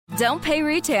Don't pay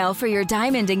retail for your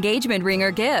diamond engagement ring or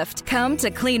gift. Come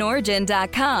to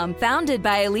CleanOrigin.com. Founded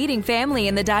by a leading family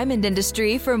in the diamond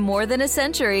industry for more than a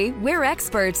century, we're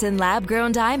experts in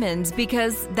lab-grown diamonds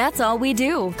because that's all we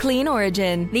do. Clean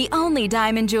Origin, the only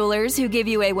diamond jewelers who give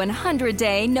you a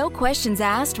 100-day,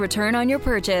 no-questions-asked return on your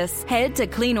purchase. Head to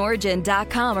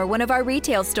CleanOrigin.com or one of our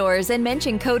retail stores and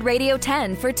mention code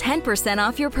Radio10 for 10%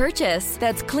 off your purchase.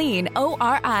 That's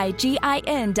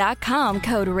CleanOrigin.com,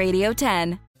 code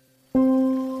Radio10.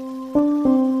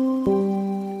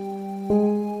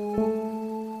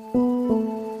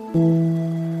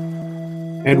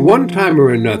 At one time or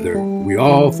another, we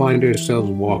all find ourselves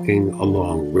walking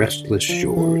along restless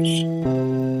shores.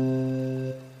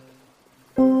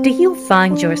 Do you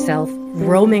find yourself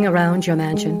roaming around your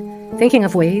mansion, thinking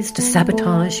of ways to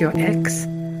sabotage your ex?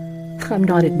 I'm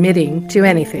not admitting to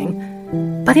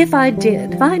anything, but if I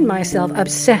did find myself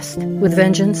obsessed with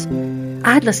vengeance,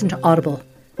 I'd listen to Audible,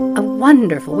 a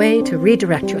wonderful way to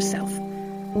redirect yourself.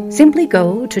 Simply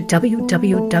go to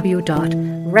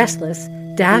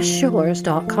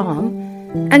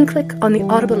www.restless-shores.com and click on the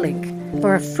Audible link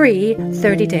for a free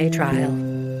 30-day trial.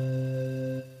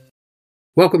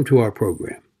 Welcome to our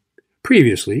program.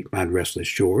 Previously on Restless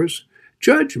Shores,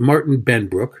 Judge Martin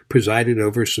Benbrook presided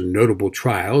over some notable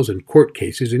trials and court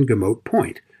cases in Gamote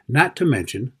Point, not to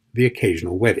mention the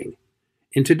occasional wedding.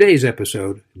 In today's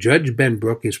episode, Judge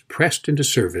Benbrook is pressed into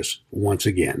service once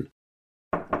again.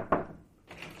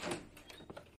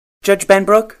 Judge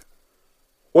Benbrook?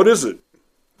 What is it?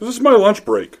 This is my lunch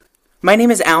break. My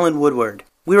name is Alan Woodward.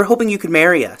 We were hoping you could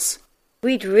marry us.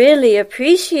 We'd really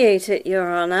appreciate it, Your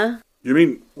Honor. You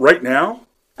mean right now?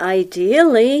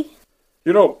 Ideally.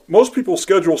 You know, most people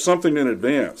schedule something in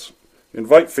advance.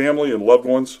 Invite family and loved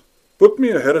ones. Book me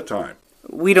ahead of time.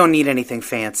 We don't need anything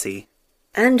fancy.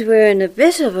 And we're in a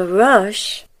bit of a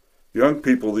rush. Young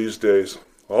people these days,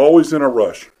 always in a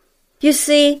rush. You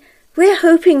see, we're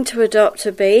hoping to adopt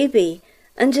a baby,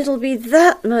 and it'll be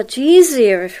that much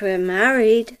easier if we're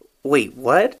married. Wait,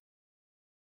 what?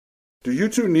 Do you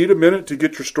two need a minute to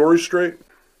get your story straight?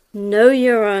 No,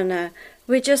 Your Honor.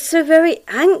 We're just so very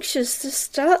anxious to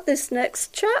start this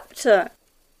next chapter.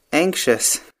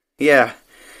 Anxious? Yeah,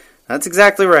 that's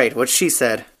exactly right, what she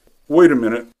said. Wait a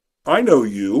minute. I know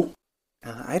you.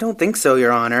 I don't think so,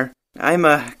 Your Honor. I'm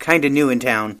kinda new in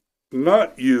town.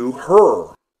 Not you,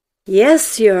 her.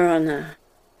 Yes, Your Honor.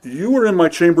 You were in my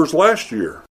chambers last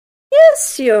year.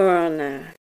 Yes, Your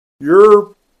Honor.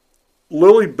 You're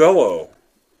Lily Bello.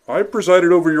 I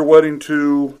presided over your wedding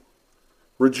to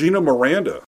Regina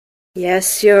Miranda.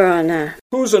 Yes, Your Honor.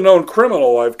 Who's a known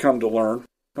criminal, I've come to learn.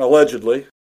 Allegedly.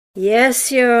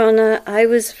 Yes, Your Honor. I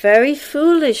was very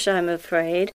foolish, I'm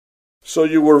afraid. So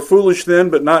you were foolish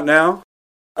then, but not now?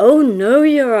 Oh, no,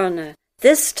 Your Honor.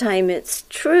 This time it's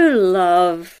true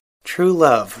love. True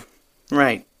love.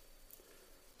 Right.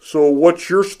 So what's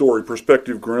your story,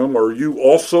 prospective groom? Are you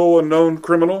also a known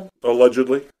criminal,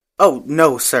 allegedly? Oh,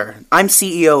 no, sir. I'm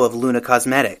CEO of Luna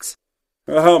Cosmetics.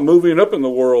 Moving up in the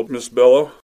world, Miss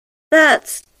Bello.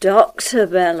 That's Dr.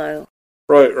 Bello.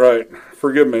 Right.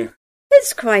 Forgive me.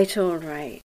 It's quite all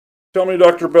right. Tell me,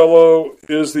 Dr. Bello,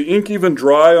 is the ink even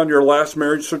dry on your last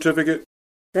marriage certificate?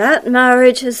 That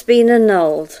marriage has been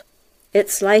annulled.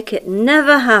 It's like it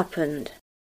never happened.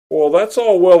 Well, that's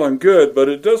all well and good, but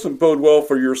it doesn't bode well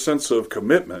for your sense of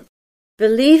commitment.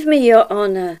 Believe me, Your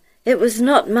Honor, it was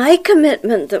not my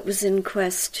commitment that was in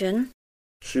question.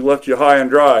 She left you high and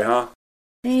dry, huh?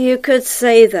 You could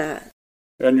say that.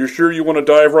 And you're sure you want to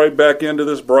dive right back into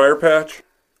this briar patch?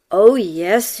 Oh,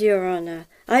 yes, Your Honor.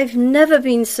 I've never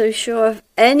been so sure of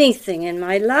anything in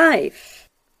my life.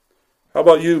 How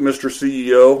about you, Mr.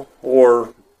 CEO?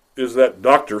 Or is that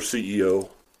Dr. CEO?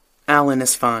 Alan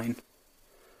is fine.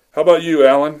 How about you,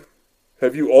 Alan?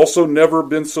 Have you also never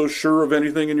been so sure of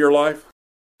anything in your life?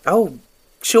 Oh,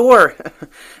 sure.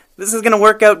 This is going to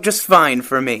work out just fine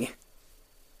for me.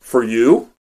 For you?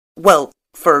 Well,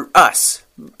 for us.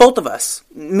 Both of us.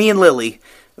 Me and Lily.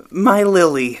 My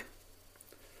Lily.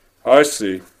 I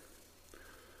see.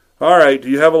 All right, do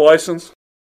you have a license?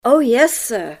 Oh, yes,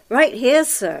 sir. Right here,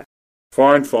 sir.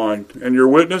 Fine. And your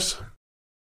witness?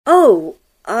 Oh,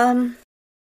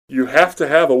 You have to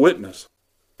have a witness.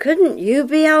 couldn't you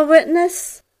be our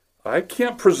witness? I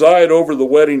can't preside over the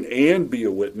wedding and be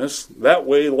a witness. That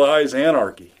way lies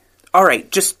anarchy. All right,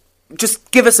 just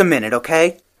give us a minute,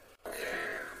 okay?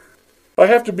 I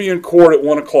have to be in court at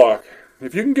 1 o'clock.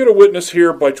 If you can get a witness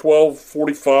here by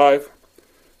 12:45,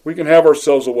 we can have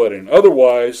ourselves a wedding.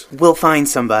 Otherwise... We'll find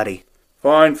somebody.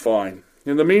 Fine.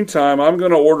 In the meantime, I'm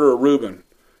going to order a Reuben.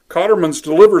 Cotterman's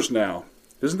delivers now.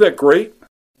 Isn't that great?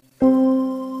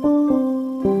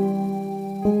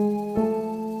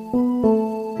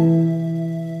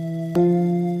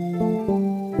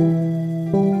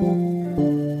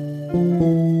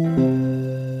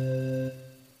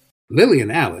 Lily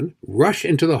and Alan rush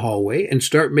into the hallway and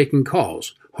start making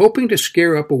calls, hoping to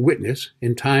scare up a witness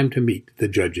in time to meet the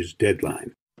judge's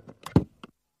deadline.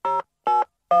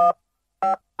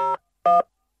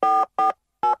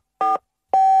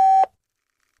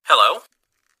 Hello?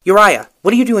 Uriah,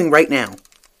 what are you doing right now?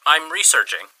 I'm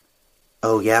researching.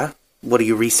 Oh, yeah? What are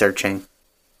you researching?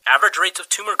 Average rates of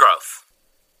tumor growth.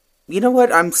 You know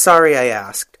what? I'm sorry I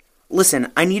asked.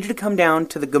 Listen, I need you to come down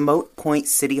to the Gamote Point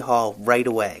City Hall right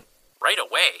away. Right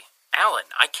away? Alan,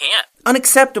 I can't.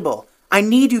 Unacceptable. I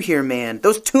need you here, man.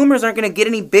 Those tumors aren't going to get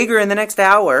any bigger in the next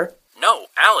hour. No,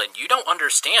 Alan, you don't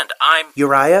understand.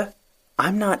 Uriah,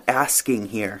 I'm not asking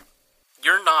here.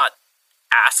 You're not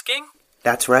asking?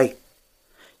 That's right.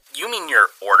 You mean you're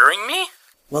ordering me?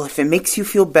 Well, if it makes you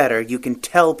feel better, you can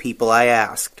tell people I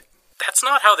asked. That's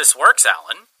not how this works,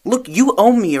 Alan. Look, you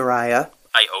owe me, Uriah.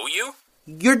 I owe you?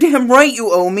 You're damn right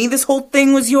you owe me. This whole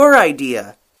thing was your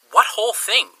idea. What whole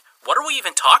thing? What are we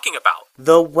even talking about?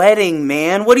 The wedding,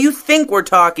 man. What do you think we're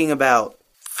talking about?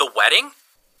 The wedding?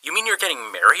 You mean you're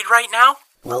getting married right now?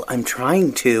 Well, I'm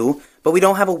trying to, but we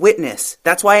don't have a witness.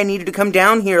 That's why I needed to come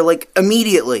down here,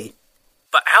 immediately.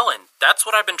 But Alan, that's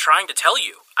what I've been trying to tell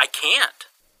you. I can't.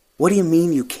 What do you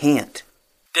mean you can't?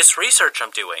 This research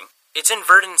I'm doing, it's in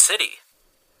Verdun City.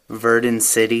 Verdun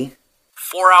City?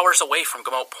 4 hours away from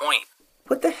Gamote Point.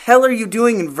 What the hell are you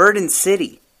doing in Verdun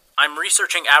City? I'm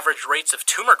researching average rates of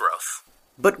tumor growth.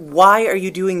 But why are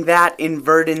you doing that in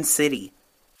Verdun City?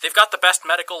 They've got the best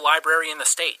medical library in the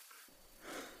state.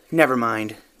 Never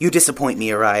mind. You disappoint me,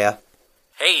 Uriah.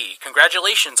 Hey,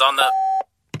 congratulations on the...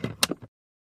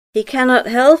 He cannot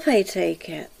help, I take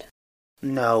it.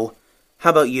 No. How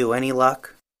about you? Any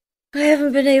luck? I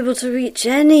haven't been able to reach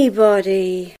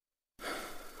anybody.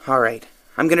 All right.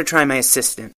 I'm going to try my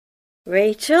assistant.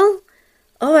 Rachel?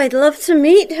 Oh, I'd love to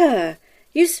meet her.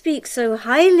 You speak so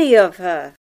highly of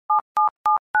her.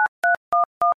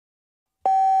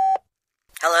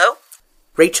 Hello?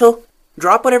 Rachel,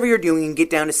 drop whatever you're doing and get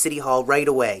down to City Hall right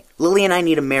away. Lily and I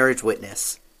need a marriage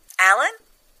witness. Alan?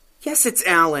 Yes, it's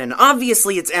Alan.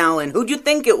 Obviously it's Alan. Who'd you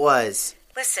think it was?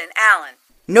 Listen, Alan.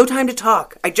 No time to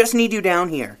talk. I just need you down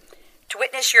here. To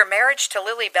witness your marriage to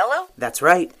Lily Bello? That's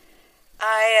right.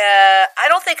 I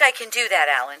don't think I can do that,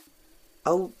 Alan.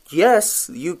 Oh,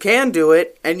 yes, you can do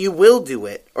it, and you will do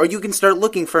it. Or you can start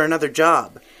looking for another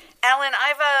job. Alan,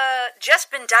 I've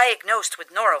just been diagnosed with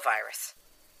norovirus.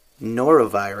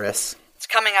 Norovirus? It's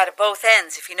coming out of both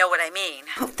ends, if you know what I mean.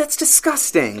 Oh, that's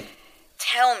disgusting.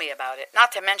 Tell me about it,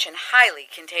 not to mention highly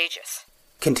contagious.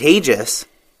 Contagious?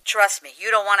 Trust me, you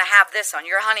don't want to have this on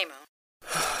your honeymoon.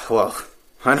 Well,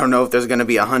 I don't know if there's going to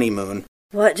be a honeymoon.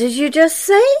 What did you just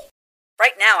say?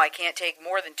 Right now I can't take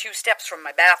more than 2 steps from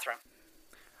my bathroom.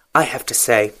 I have to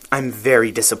say, I'm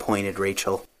very disappointed,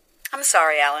 Rachel. I'm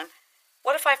sorry, Alan.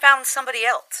 What if I found somebody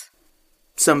else?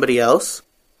 Somebody else?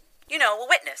 You know, a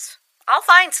witness. I'll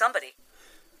find somebody.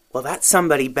 Well, that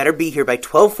somebody better be here by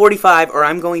 12:45 or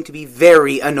I'm going to be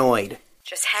very annoyed.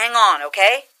 Just hang on,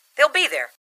 okay? They'll be there.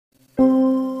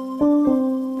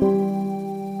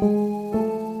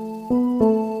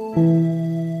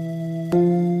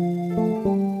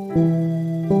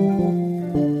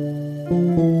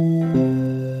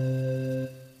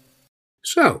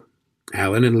 So,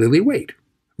 Alan and Lily wait,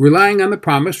 relying on the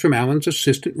promise from Alan's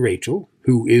assistant Rachel,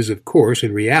 who is, of course,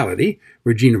 in reality,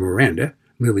 Regina Miranda,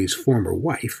 Lily's former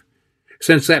wife.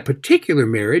 Since that particular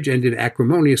marriage ended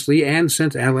acrimoniously, and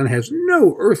since Alan has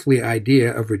no earthly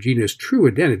idea of Regina's true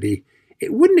identity,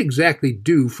 it wouldn't exactly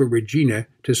do for Regina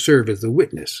to serve as the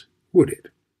witness, would it?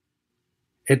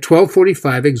 At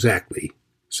 12:45 exactly,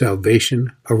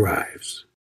 salvation arrives.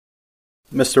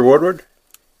 Mr. Woodward?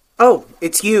 Oh,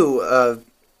 it's you,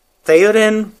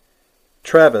 Theoden?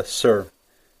 Travis, sir.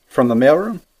 From the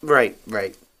mailroom? Right.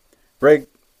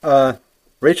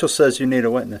 Rachel says you need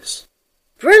a witness.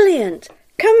 Brilliant!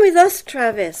 Come with us,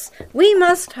 Travis. We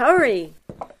must hurry.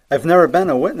 I've never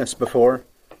been a witness before.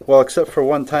 Well, except for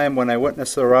one time when I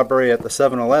witnessed the robbery at the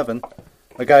 7-Eleven.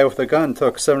 A guy with a gun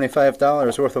took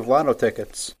 $75 worth of lotto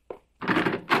tickets.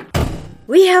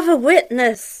 We have a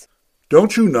witness.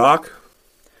 Don't you knock?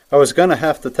 I was going to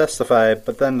have to testify,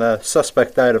 but then the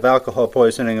suspect died of alcohol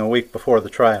poisoning a week before the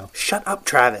trial. Shut up,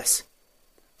 Travis.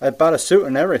 I bought a suit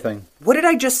and everything. What did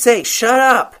I just say? Shut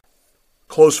up!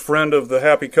 Close friend of the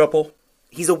happy couple?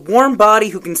 He's a warm body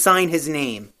who can sign his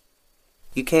name.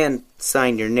 You can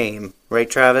sign your name, right,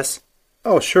 Travis?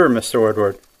 Oh, sure, Mr.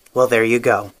 Woodward. Well, there you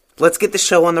go. Let's get the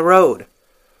show on the road.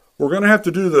 We're going to have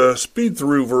to do the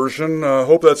speed-through version.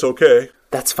 Hope that's okay.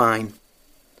 That's fine.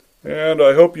 And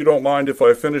I hope you don't mind if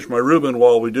I finish my Reuben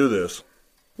while we do this.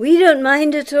 We don't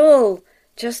mind at all,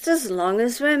 just as long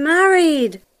as we're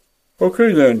married.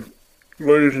 Okay then,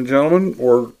 ladies and gentlemen,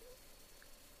 or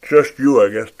just you, I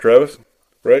guess, Travis,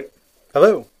 right?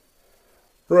 Hello.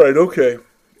 Right, okay.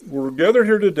 We're gathered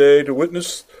here today to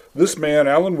witness this man,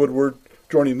 Alan Woodward,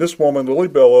 joining this woman, Lily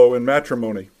Bello, in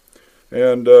matrimony.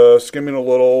 And skimming a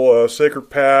little, sacred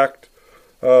pact,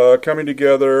 coming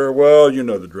together. Well, you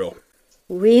know the drill.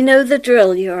 We know the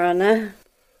drill, Your Honor.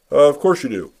 Of course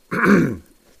you do.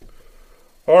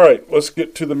 All right, let's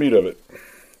get to the meat of it.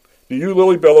 Do you,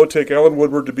 Lily Bello, take Alan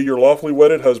Woodward to be your lawfully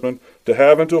wedded husband, to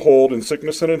have and to hold in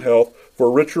sickness and in health, for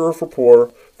richer or for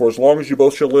poorer, for as long as you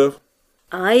both shall live?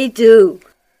 I do.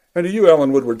 And do you,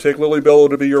 Alan Woodward, take Lily Bello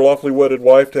to be your lawfully wedded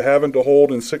wife, to have and to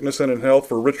hold in sickness and in health,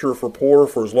 for richer or for poorer,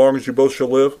 for as long as you both shall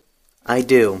live? I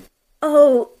do.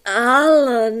 Oh,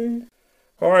 Alan.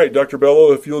 All right, Dr.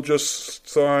 Bello, if you'll just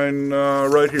sign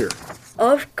right here.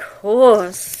 Of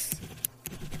course.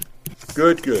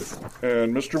 Good.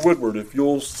 And Mr. Woodward, if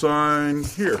you'll sign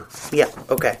here. Yeah,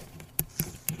 okay.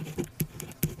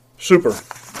 Super.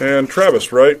 And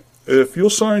Travis, right? If you'll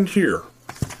sign here.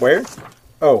 Where?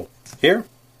 Oh, here?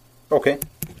 Okay.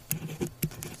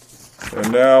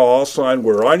 And now I'll sign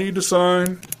where I need to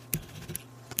sign.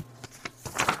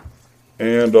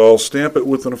 And I'll stamp it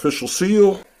with an official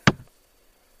seal.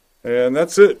 And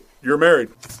that's it. You're married.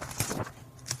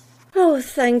 Oh,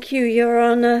 thank you, Your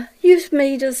Honor. You've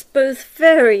made us both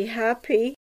very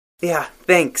happy. Yeah,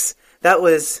 thanks. That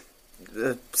was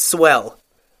swell.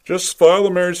 Just file the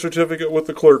marriage certificate with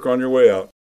the clerk on your way out.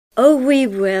 Oh, we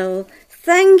will.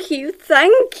 Thank you.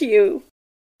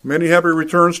 Many happy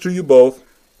returns to you both.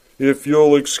 If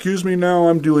you'll excuse me now,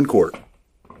 I'm due in court.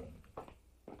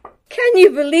 Can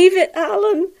you believe it,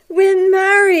 Alan? We're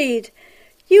married.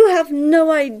 You have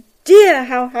no idea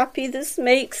how happy this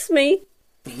makes me.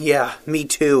 Yeah, me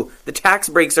too. The tax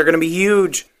breaks are going to be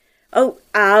huge. Oh,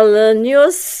 Alan,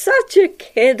 you're such a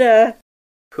kidder.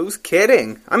 Who's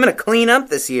kidding? I'm going to clean up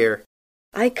this year.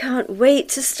 I can't wait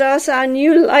to start our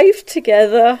new life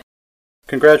together.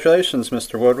 Congratulations,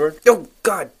 Mr. Woodward. Oh,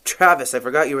 God, Travis, I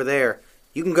forgot you were there.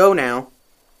 You can go now.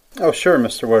 Oh, sure,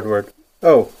 Mr. Woodward.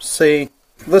 Oh, see,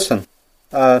 listen,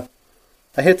 I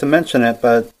hate to mention it,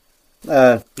 but,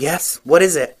 Yes, what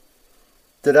is it?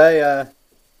 did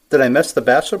I miss the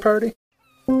bachelor party?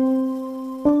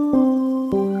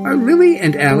 Are Lily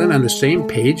and Alan on the same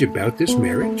page about this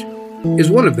marriage? Is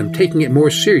one of them taking it more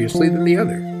seriously than the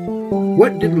other?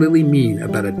 What did Lily mean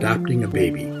about adopting a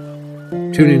baby?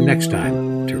 Tune in next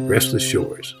time to Restless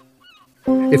Shores.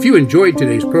 If you enjoyed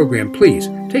today's program, please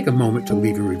take a moment to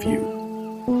leave a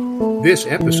review. This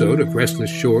episode of Restless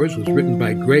Shores was written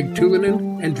by Greg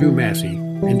Tulinen and Drew Massey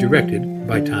and directed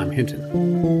by Tom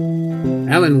Hinton.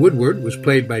 Alan Woodward was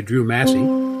played by Drew Massey.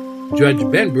 Judge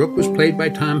Benbrook was played by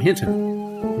Tom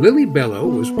Hinton. Lily Bello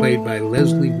was played by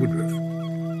Leslie Woodruff.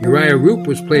 Uriah Roop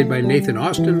was played by Nathan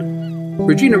Austin.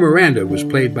 Regina Miranda was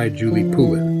played by Julie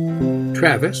Poulin.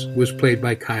 Travis was played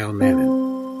by Kyle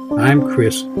Nannon. I'm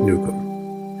Chris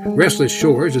Newcomb. Restless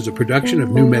Shores is a production of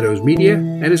New Meadows Media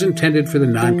and is intended for the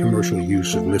non-commercial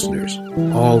use of listeners.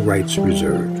 All rights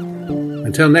reserved.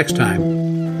 Until next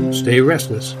time, stay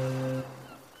restless.